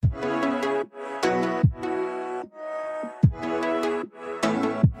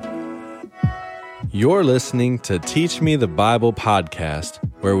You're listening to Teach Me the Bible podcast,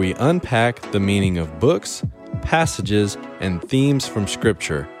 where we unpack the meaning of books, passages, and themes from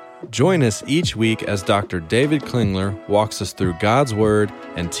Scripture. Join us each week as Dr. David Klingler walks us through God's Word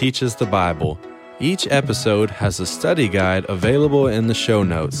and teaches the Bible. Each episode has a study guide available in the show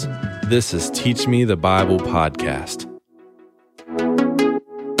notes. This is Teach Me the Bible podcast.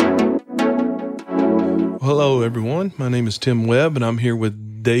 Hello, everyone. My name is Tim Webb, and I'm here with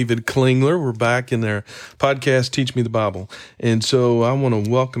David Klingler. We're back in their podcast, Teach Me the Bible. And so I want to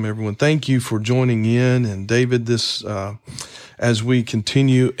welcome everyone. Thank you for joining in. And David, this as we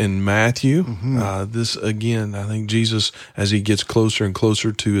continue in Matthew, this again, I think Jesus, as he gets closer and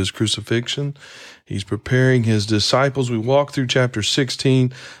closer to his crucifixion, he's preparing his disciples. We walked through chapter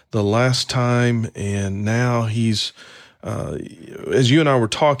 16 the last time, and now he's as you and I were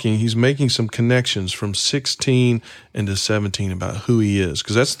talking, he's making some connections from 16 into 17 about who he is,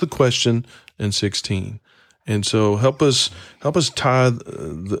 because that's the question in 16. And so help us tie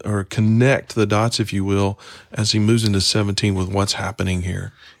or connect the dots, if you will, as he moves into 17 with what's happening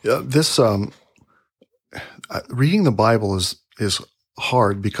here. Yeah, this reading the Bible is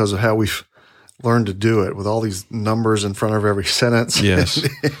hard because of how we've learned to do it with all these numbers in front of every sentence. Yes,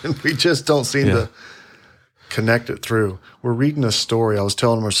 and we just don't seem to connect it through. We're reading a story. I was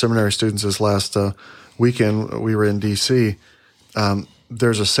telling our seminary students this last weekend. We were in D.C.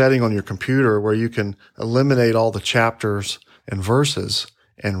 There's a setting on your computer where you can eliminate all the chapters and verses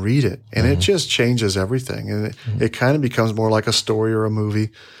and read it, and it just changes everything. And it kind of becomes more like a story or a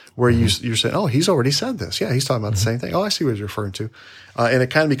movie where you're saying, oh, he's already said this. Yeah, he's talking about the same thing. Oh, I see what he's referring to. And it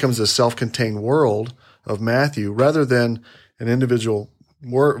kind of becomes a self-contained world of Matthew rather than an individual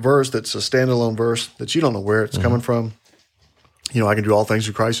verse that's a standalone verse that you don't know where it's coming from. You know, I can do all things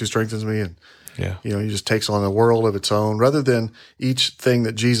through Christ who strengthens me, and he just takes on a world of its own. Rather than each thing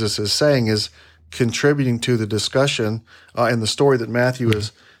that Jesus is saying is contributing to the discussion and the story that Matthew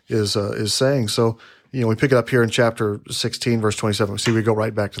is saying. So, we pick it up here in chapter 16, verse 27. See, we go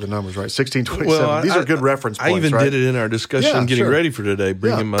right back to the numbers, right? 16, 27. Well, These are good reference points, I even did it in our discussion getting ready for today,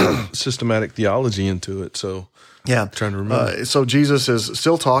 bringing my systematic theology into it. So. Yeah, trying to remember. So Jesus is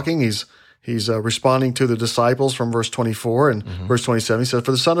still talking. He's responding to the disciples from verse 24 and verse 27. He says,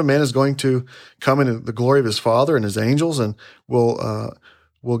 "For the Son of Man is going to come in the glory of his Father and his angels, and will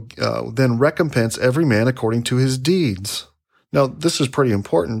then recompense every man according to his deeds." Now, this is pretty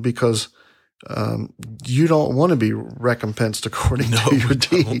important because you don't want to be recompensed according to your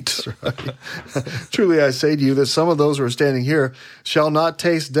deeds. Right? Truly, I say to you that some of those who are standing here shall not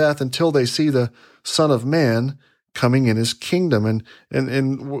taste death until they see the Son of Man coming in his kingdom.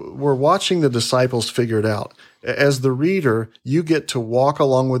 And we're watching the disciples figure it out. As the reader, you get to walk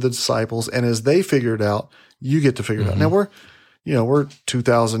along with the disciples, and as they figure it out, you get to figure it out. Now we're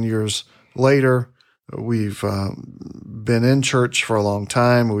 2,000 years later. We've been in church for a long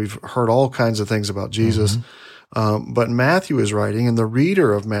time. We've heard all kinds of things about Jesus. But Matthew is writing, and the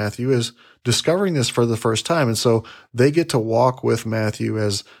reader of Matthew is discovering this for the first time. And so they get to walk with Matthew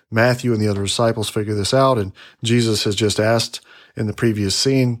as Matthew and the other disciples figure this out. And Jesus has just asked in the previous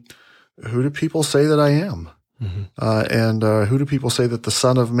scene, who do people say that I am? And who do people say that the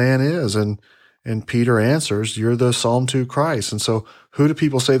Son of Man is? And Peter answers, you're the Psalm 2 Christ. And so who do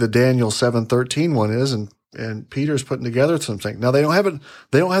people say the Daniel 7:13 one is? And Peter's putting together something. Now they don't have it.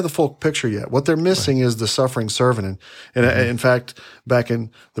 They don't have the full picture yet. What they're missing is the suffering servant. And in fact, back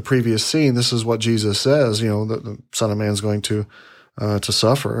in the previous scene, this is what Jesus says. The Son of Man is going to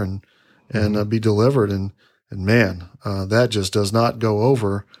suffer and be delivered. And man, that just does not go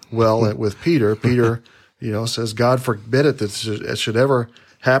over well with Peter. Peter, says, God forbid it that it should ever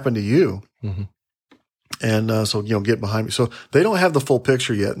happen to you. And so, get behind me. So they don't have the full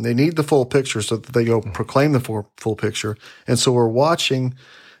picture yet, and they need the full picture so that they go proclaim the full picture. And so we're watching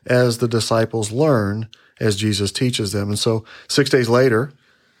as the disciples learn as Jesus teaches them. And so 6 days later,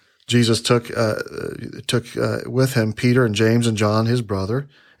 Jesus took with him Peter and James and John, his brother,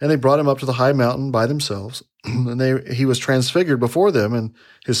 and they brought him up to the high mountain by themselves. And he was transfigured before them, and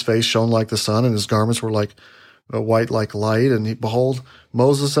his face shone like the sun, and his garments were like white like light. And behold,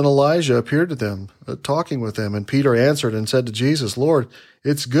 Moses and Elijah appeared to them, talking with them. And Peter answered and said to Jesus, Lord,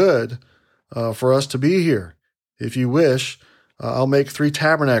 it's good for us to be here. If you wish, I'll make 3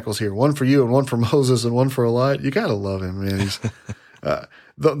 tabernacles here, one for you and one for Moses and one for Elijah. You got to love him, man. He's,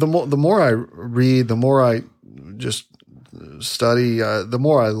 the more I read, the more I just study, the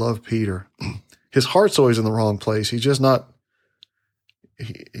more I love Peter. His heart's always in the wrong place. He's just not,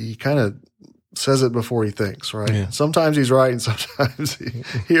 he kind of says it before he thinks, right? Yeah. Sometimes he's right, and sometimes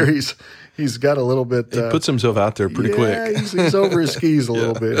he's got a little bit. He puts himself out there pretty quick. He's over his skis a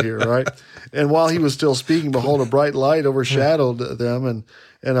little bit here, right? And while he was still speaking, behold, a bright light overshadowed them, and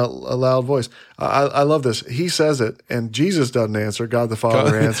a loud voice. I love this. He says it, and Jesus doesn't answer. God the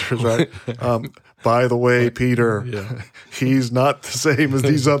Father answers, right? By the way, Peter, he's not the same as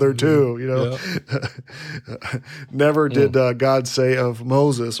these other two, Never did God say of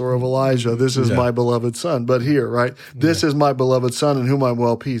Moses or of Elijah, this is my beloved son. But here, right? This is my beloved son in whom I'm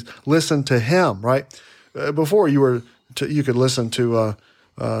well pleased. Listen to him, right? Before you could listen to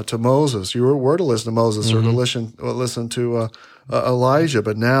Moses. You were to listen to Moses or to listen to Elijah,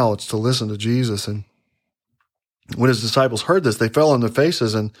 but now it's to listen to Jesus. And when his disciples heard this, they fell on their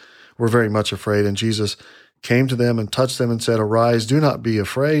faces and were very much afraid. And Jesus came to them and touched them and said, "Arise, do not be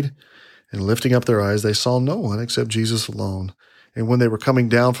afraid." And lifting up their eyes, they saw no one except Jesus alone. And when they were coming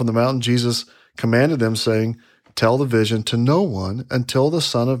down from the mountain, Jesus commanded them, saying, "Tell the vision to no one until the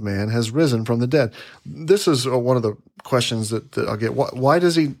Son of Man has risen from the dead." This is one of the questions that I'll get. Why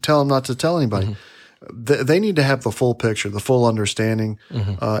does he tell them not to tell anybody? They need to have the full picture, the full understanding.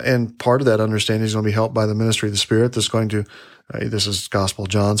 And part of that understanding is going to be helped by the ministry of the Spirit that's going to, this is Gospel of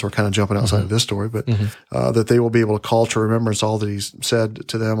John, so we're kind of jumping outside of this story, but that they will be able to call to remembrance all that he's said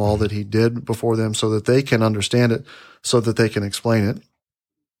to them, all that he did before them, so that they can understand it, so that they can explain it.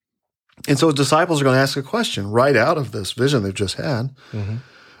 And so his disciples are going to ask a question right out of this vision they've just had.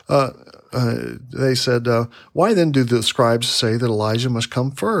 They said, "Why then do the scribes say that Elijah must come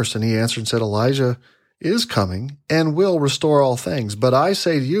first?" And he answered and said, "Elijah is coming and will restore all things. But I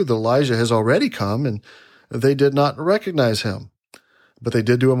say to you that Elijah has already come, and they did not recognize him. But they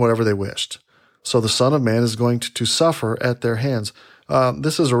did to him whatever they wished. So the Son of Man is going to suffer at their hands."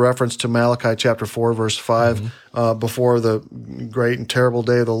 This is a reference to Malachi chapter 4, verse 5. Before the great and terrible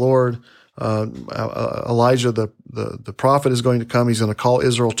day of the Lord, Elijah, the prophet, is going to come. He's going to call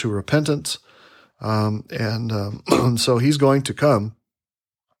Israel to repentance. So he's going to come.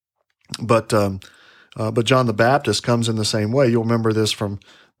 But John the Baptist comes in the same way. You'll remember this from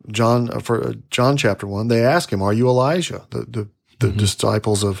John chapter 1. They ask him, "Are you Elijah?" The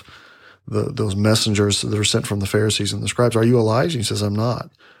disciples of those messengers that are sent from the Pharisees and the scribes. "Are you Elijah?" He says, "I'm not."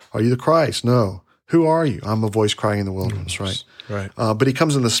 "Are you the Christ?" "No." "Who are you?" "I'm a voice crying in the wilderness," right? Right. But he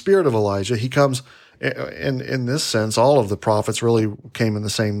comes in the spirit of Elijah. He comes, in this sense, all of the prophets really came in the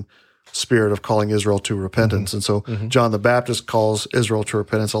same spirit of calling Israel to repentance. And so John the Baptist calls Israel to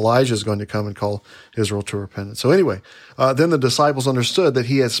repentance. Elijah is going to come and call Israel to repentance. So anyway, then the disciples understood that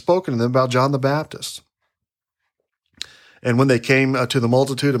he had spoken to them about John the Baptist. And when they came to the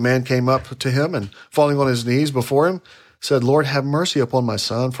multitude, a man came up to him and, falling on his knees before him, said, "Lord, have mercy upon my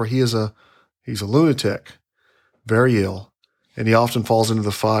son, for he's a lunatic, very ill, and he often falls into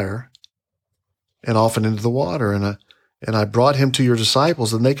the fire and often into the water. And I brought him to your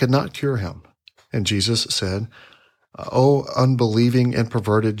disciples, and they could not cure him." And Jesus said, "O unbelieving and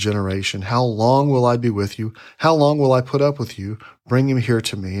perverted generation, how long will I be with you? How long will I put up with you? Bring him here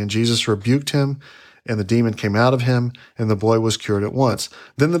to me." And Jesus rebuked him, and the demon came out of him, and the boy was cured at once.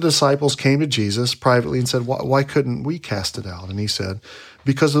 Then the disciples came to Jesus privately and said, "Why couldn't we cast it out?" And he said,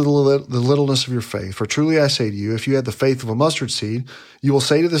 "Because of the littleness of your faith. For truly I say to you, if you had the faith of a mustard seed, you will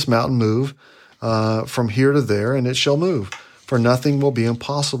say to this mountain, 'Move from here to there,' and it shall move. For nothing will be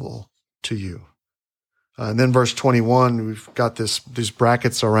impossible to you." And then verse 21, we've got these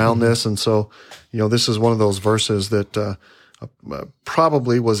brackets around this. And so, this is one of those verses that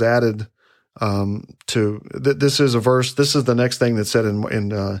probably was added this is a verse. This is the next thing that's said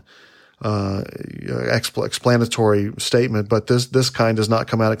in explanatory statement, but this kind does not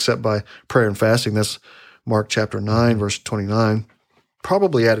come out except by prayer and fasting. That's Mark chapter 9, verse 29.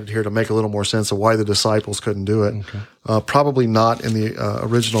 Probably added here to make a little more sense of why the disciples couldn't do it. Okay. Probably not in the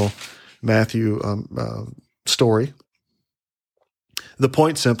original Matthew story. The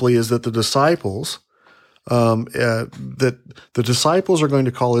point simply is that the disciples are going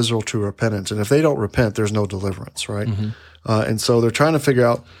to call Israel to repentance, and if they don't repent, there's no deliverance, right? And so they're trying to figure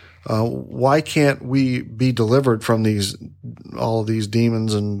out why can't we be delivered from all of these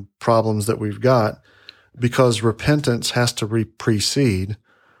demons and problems that we've got? Because repentance has to precede.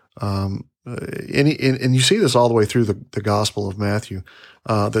 And you see this all the way through the Gospel of Matthew.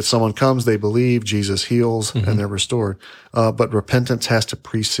 That someone comes, they believe, Jesus heals, and they're restored. But repentance has to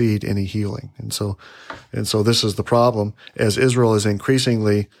precede any healing. And so this is the problem. As Israel is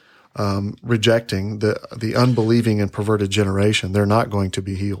increasingly rejecting the unbelieving and perverted generation, they're not going to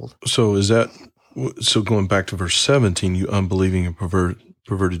be healed. So going back to verse 17, you unbelieving and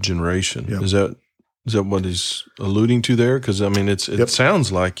perverted generation, yeah. Is that Is that what he's alluding to there? Because, I mean, it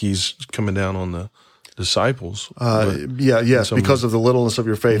sounds like he's coming down on the disciples. Because of the littleness of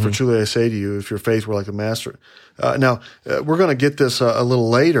your faith. For truly I say to you, if your faith were like the master. Now, we're going to get this a little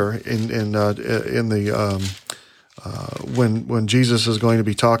later in the when Jesus is going to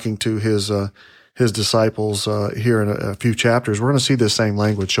be talking to his disciples here in a few chapters. We're going to see this same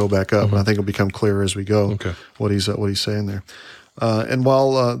language show back up, and I think it'll become clearer as we go what he's saying there. And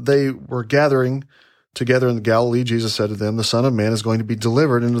while they were gathering together in Galilee, Jesus said to them, "The Son of Man is going to be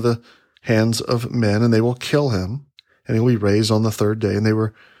delivered into the hands of men, and they will kill him, and he will be raised on the third day." And they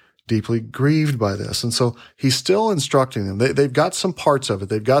were deeply grieved by this. And so he's still instructing them. They've got some parts of it.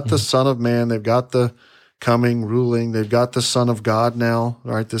 They've got the Son of Man. They've got the coming, ruling. They've got the Son of God now,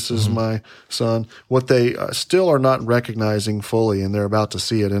 right? This is my Son. What they still are not recognizing fully, and they're about to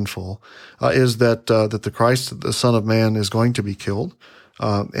see it in full, is that the Christ, the Son of Man, is going to be killed,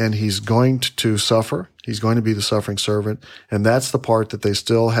 and he's going to suffer. He's going to be the suffering servant, and that's the part that they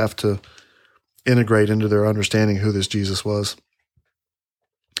still have to integrate into their understanding who this Jesus was.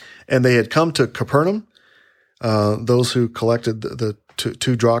 And they had come to Capernaum. Those who collected the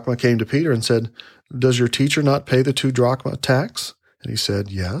two drachma came to Peter and said, "Does your teacher not pay the 2 drachma tax?" And he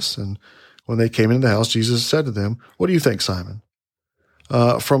said, "Yes." And when they came into the house, Jesus said to them, "What do you think, Simon?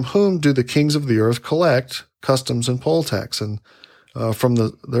 From whom do the kings of the earth collect customs and poll tax? And from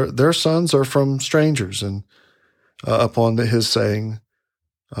their sons or from strangers?" And upon his saying,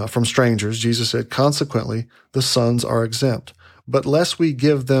 "From strangers," Jesus said, "Consequently, the sons are exempt. But lest we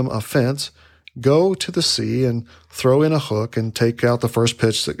give them offense, go to the sea and throw in a hook and take out the first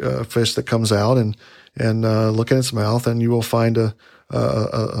fish that comes out and look in its mouth, and you will find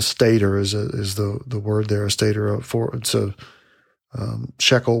a stater is the word there, a stater it's a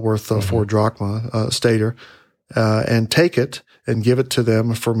shekel worth 4 drachma stater, and take it and give it to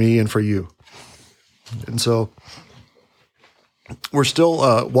them for me and for you." And so we're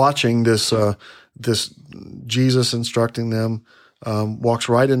still watching this Jesus instructing them. Walks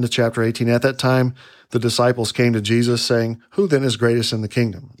right into chapter 18. At that time, the disciples came to Jesus saying, "Who then is greatest in the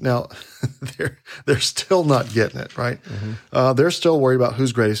kingdom?" Now, they're still not getting it, right? They're still worried about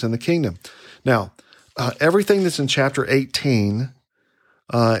who's greatest in the kingdom. Now, everything that's in chapter 18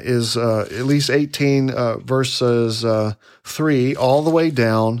 is at least 18 verses 3 all the way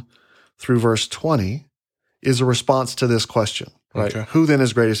down through verse 20 is a response to this question, right? Okay. Who then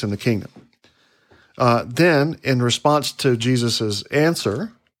is greatest in the kingdom? Then, in response to Jesus'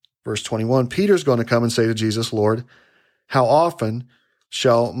 answer, verse 21, Peter's going to come and say to Jesus, "Lord, how often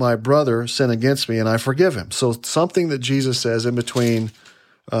shall my brother sin against me and I forgive him?" So something that Jesus says in between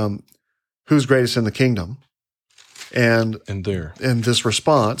who's greatest in the kingdom and this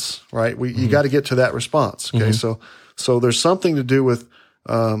response, right? You got to get to that response, okay? So there's something to do with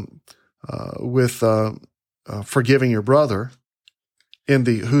forgiving your brother in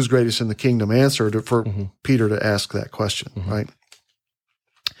the who's greatest in the kingdom answer for Peter to ask that question, right?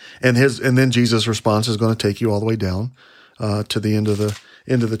 And then Jesus' response is going to take you all the way down to the end of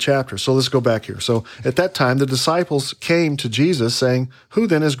the chapter. So let's go back here. So at that time, the disciples came to Jesus saying, "Who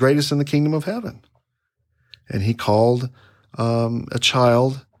then is greatest in the kingdom of heaven?" And he called a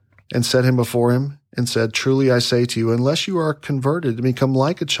child and set him before him and said, "Truly I say to you, unless you are converted and become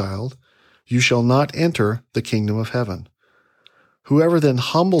like a child, you shall not enter the kingdom of heaven. Whoever then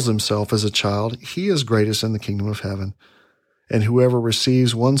humbles himself as a child, he is greatest in the kingdom of heaven. And whoever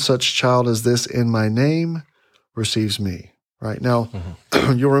receives one such child as this in my name receives me." Right now,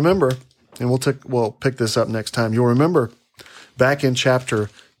 you'll remember, and we'll pick this up next time. You'll remember back in chapter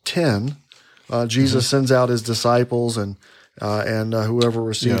 10, Jesus sends out his disciples, and whoever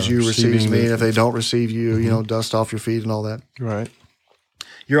receives you receives me. And if they don't receive you, dust off your feet and all that. Right.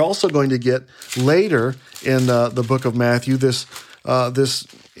 You're also going to get later in the book of Matthew this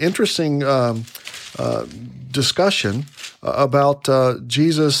interesting discussion about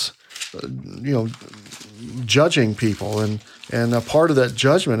Jesus, judging people, and a part of that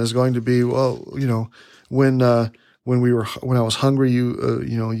judgment is going to be, when I was hungry,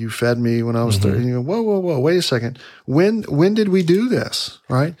 you fed me. When I was thirsty, whoa, wait a second. When did we do this,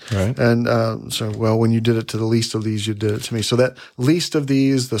 right? Right. And when you did it to the least of these, you did it to me. So that least of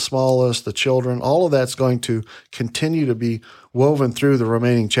these, the smallest, the children, all of that's going to continue to be woven through the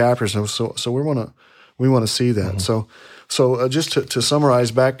remaining chapters. And so we want to see that. So just to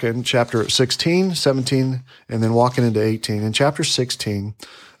summarize, back in chapter 16, 17, and then walking into 18. In chapter 16,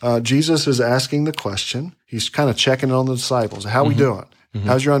 Jesus is asking the question. He's kind of checking on the disciples. How are we doing?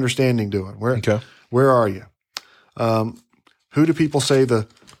 How's your understanding doing? Where are you? Who do people say the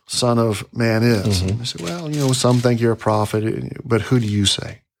Son of Man is? And they say, well, some think you're a prophet, but who do you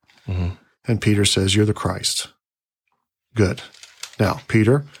say? And And Peter says, "You're the Christ." Good. Now,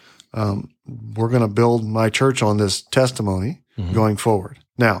 Peter, we're going to build my church on this testimony going forward.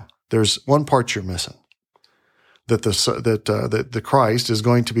 Now, there's one part you're missing, that the Christ is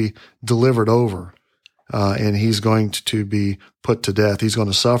going to be delivered over, and he's going to be put to death. He's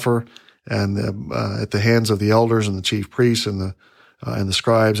going to suffer and at the hands of the elders and the chief priests and the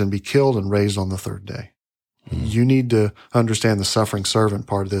scribes, and be killed and raised on the third day. You need to understand the suffering servant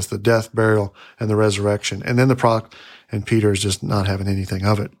part of this, the death, burial, and the resurrection. And then and Peter is just not having anything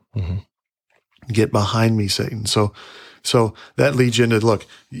of it. Get behind me, Satan. So that leads you into, look,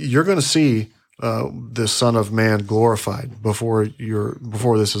 you're going to see the Son of Man glorified before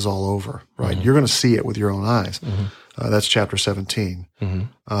this is all over, right? You're going to see it with your own eyes. That's chapter 17.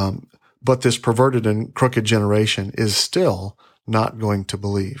 But this perverted and crooked generation is still not going to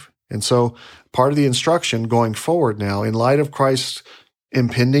believe. And so part of the instruction going forward now, in light of Christ's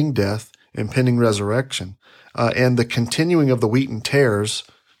impending death, impending resurrection, and the continuing of the wheat and tares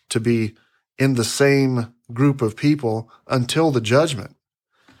to be in the same group of people until the judgment,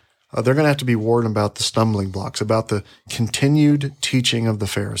 they're going to have to be warned about the stumbling blocks, about the continued teaching of the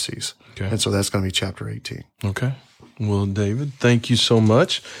Pharisees. Okay. And so that's going to be chapter 18. Okay. Well, David, thank you so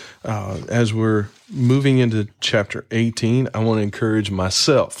much. As we're moving into chapter 18, I want to encourage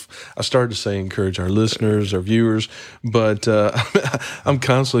myself. I started to say encourage our listeners, our viewers, but I'm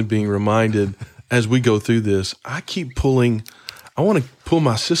constantly being reminded as we go through this, I want to pull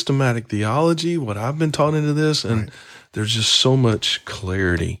my systematic theology, what I've been taught into this, and there's just so much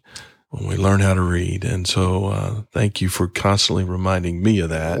clarity when we learn how to read. And so thank you for constantly reminding me of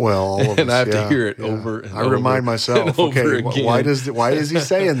that. Well, all of and us, I have to hear it over and I remind myself, okay, again. why is he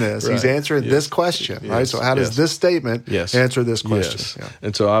saying this? He's answering this question, right? So how does this statement answer this question? Yes. Yeah.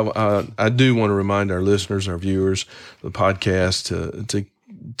 And so I do want to remind our listeners, our viewers, the podcast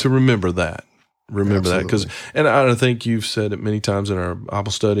to remember that. Remember Absolutely. that, and I think you've said it many times in our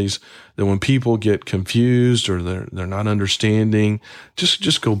Bible studies that when people get confused or they're not understanding,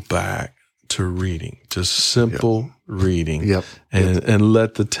 just go back to reading, just simple reading, and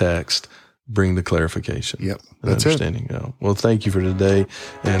let the text bring the clarification. That's understanding. Well, thank you for today,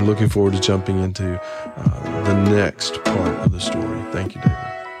 and looking forward to jumping into the next part of the story. Thank you, David.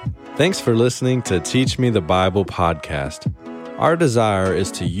 Thanks for listening to Teach Me the Bible podcast. Our desire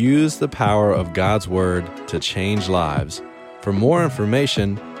is to use the power of God's Word to change lives. For more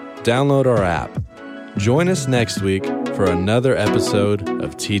information, download our app. Join us next week for another episode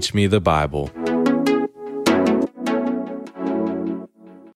of Teach Me the Bible.